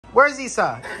Where's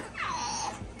Isa?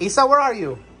 Isa, where are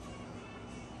you?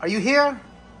 Are you here?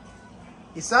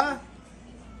 Isa?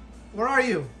 Where are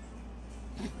you?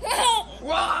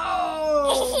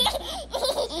 Whoa!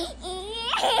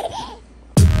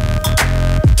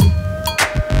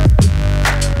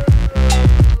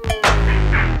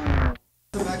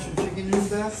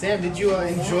 Sam, did you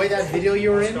enjoy that video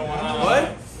you were in?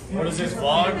 What? What is this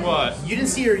vlog? What? You didn't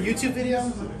see your YouTube video?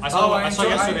 I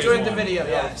enjoyed the video,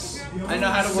 yes. I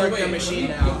know how to work the machine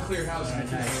now. Clear house.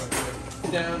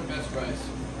 Down, best price.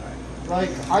 Like,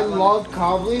 I love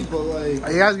Cobley, but like...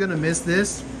 Are you guys gonna miss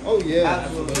this? Oh, yeah.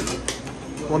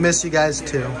 Absolutely. We'll miss you guys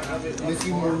too. Miss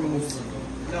you more means...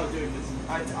 No, dude,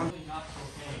 I'm not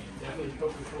cocaine. Definitely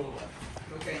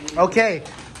Coca-Cola. Okay,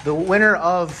 the winner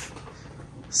of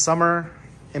Summer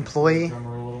Employee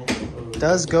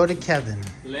does go to Kevin.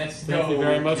 Let's go. Thank you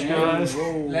very much, guys.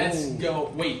 Let's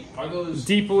go. Wait, are those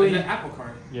Deeply, an apple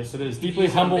cart? yes, it is. Deeply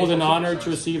humbled and honored to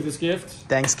receive this gift.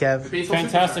 Thanks, Kev.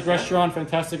 Fantastic restaurant,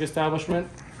 fantastic establishment.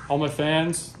 All my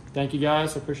fans, thank you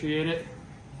guys. Appreciate it.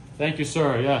 Thank you,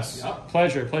 sir. Yes,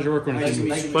 pleasure working with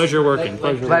you. Pleasure working.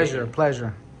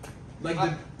 Pleasure. Like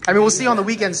the. I mean, we'll see you on the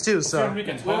weekends too. So.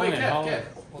 Weekends. Wait, Holiday. Kev.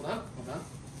 Hold on.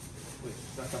 Wait,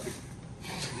 that's not big.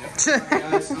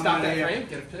 Guys, stop that frame.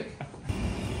 Get a pic.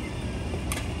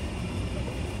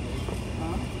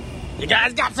 You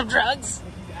guys got some drugs?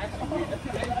 I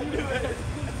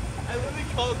literally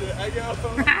called it. I go...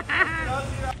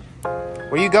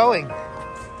 Where you going?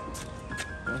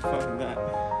 Don't fucking that.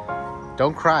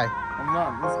 Don't cry. I'm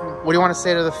not. Listen. What do you want to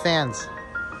say to the fans?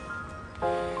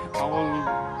 I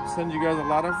will send you guys a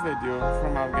lot of video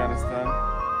from Afghanistan,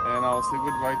 and I'll say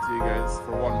goodbye to you guys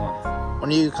for 1 month.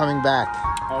 When are you coming back?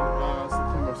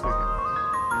 September 2nd.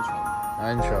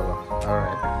 Inshallah. Inshallah. All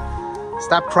right.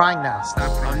 Stop crying now.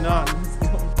 Stop crying. I'm not.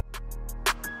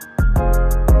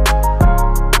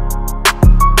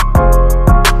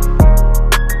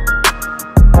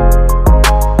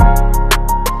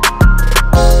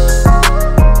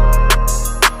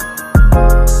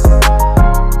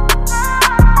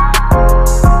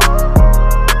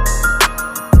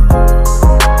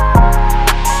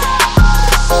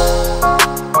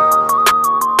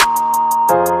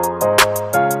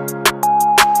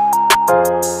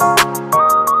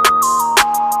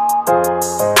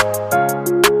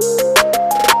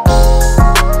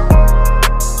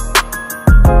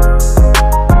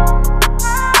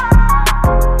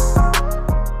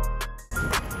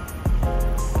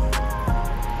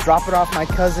 Dropping off my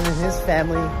cousin and his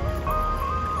family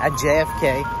at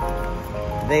JFK.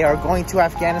 They are going to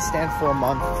Afghanistan for a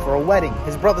month for a wedding,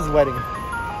 his brother's wedding.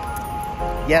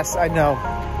 Yes, I know.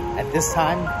 At this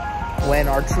time, when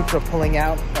our troops are pulling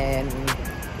out and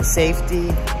the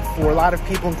safety for a lot of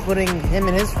people, including him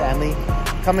and his family,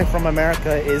 coming from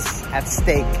America is at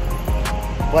stake.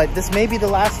 But this may be the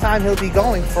last time he'll be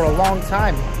going for a long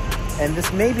time. And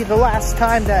this may be the last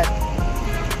time that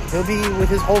he'll be with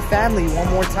his whole family one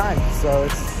more time. So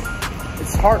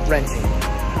it's heart-wrenching.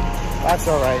 That's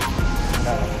all right.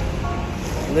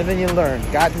 Live and you learn.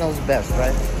 God knows best,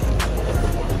 right?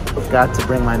 Forgot to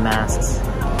bring my masks.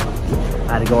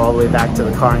 I had to go all the way back to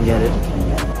the car and get it.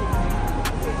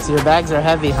 So your bags are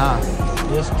heavy, huh?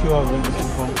 Yes, 2 of them.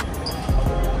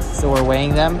 So we're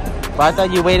weighing them? But I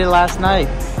thought you weighed it last night.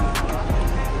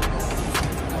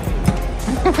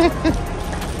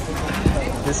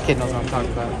 This kid knows what I'm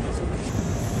talking about.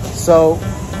 So,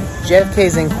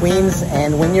 JFK's in Queens,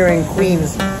 and when you're in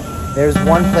Queens, there's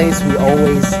one place we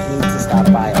always need to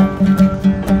stop by.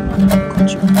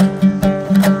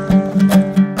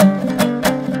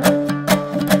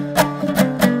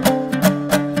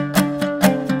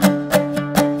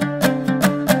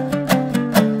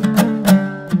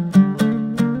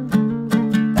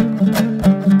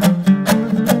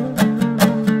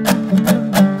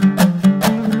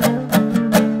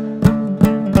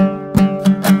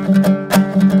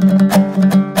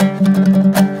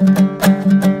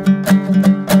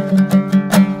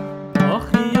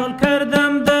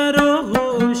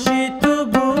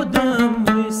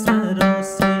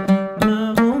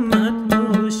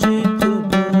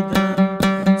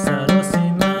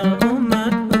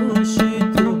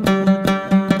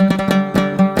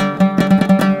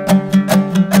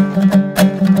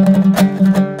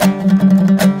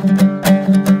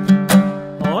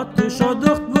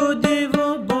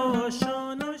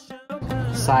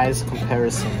 Size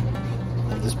comparison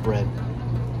of this bread.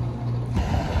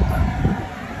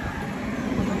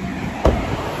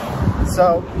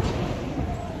 So,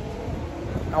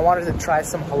 I wanted to try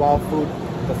some halal food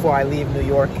before I leave New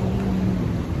York.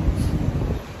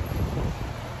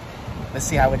 Let's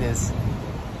see how it is.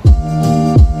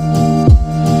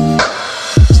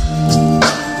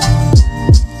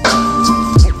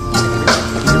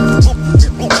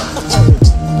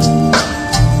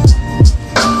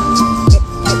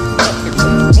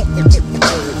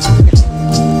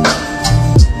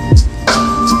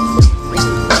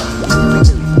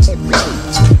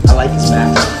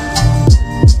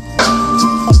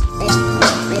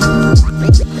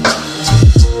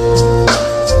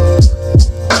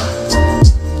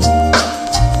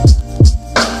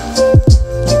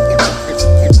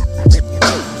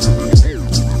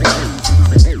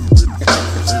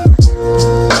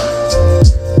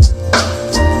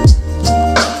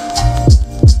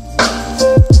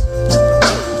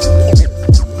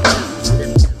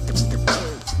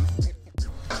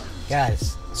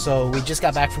 Guys, so we just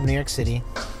got back from New York City,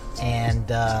 and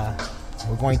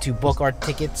we're going to book our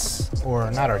tickets,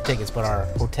 or not our tickets, but our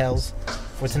hotels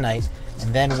for tonight,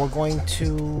 and then we're going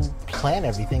to plan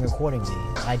everything accordingly.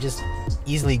 I just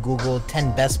easily Googled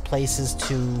 10 best places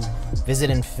to visit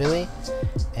in Philly,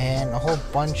 and a whole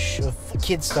bunch of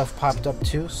kid stuff popped up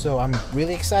too, so I'm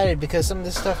really excited because some of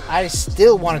this stuff I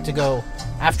still wanted to go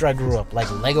after I grew up, like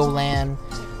Legoland,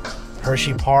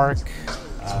 Hershey Park.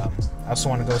 I also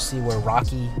want to go see where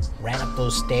Rocky ran up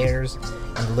those stairs,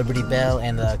 and the Liberty Bell,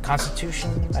 and the Constitution.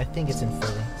 I think it's in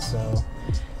Philly. So,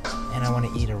 and I want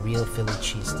to eat a real Philly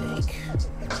cheesesteak.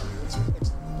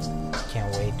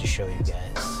 Can't wait to show you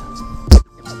guys.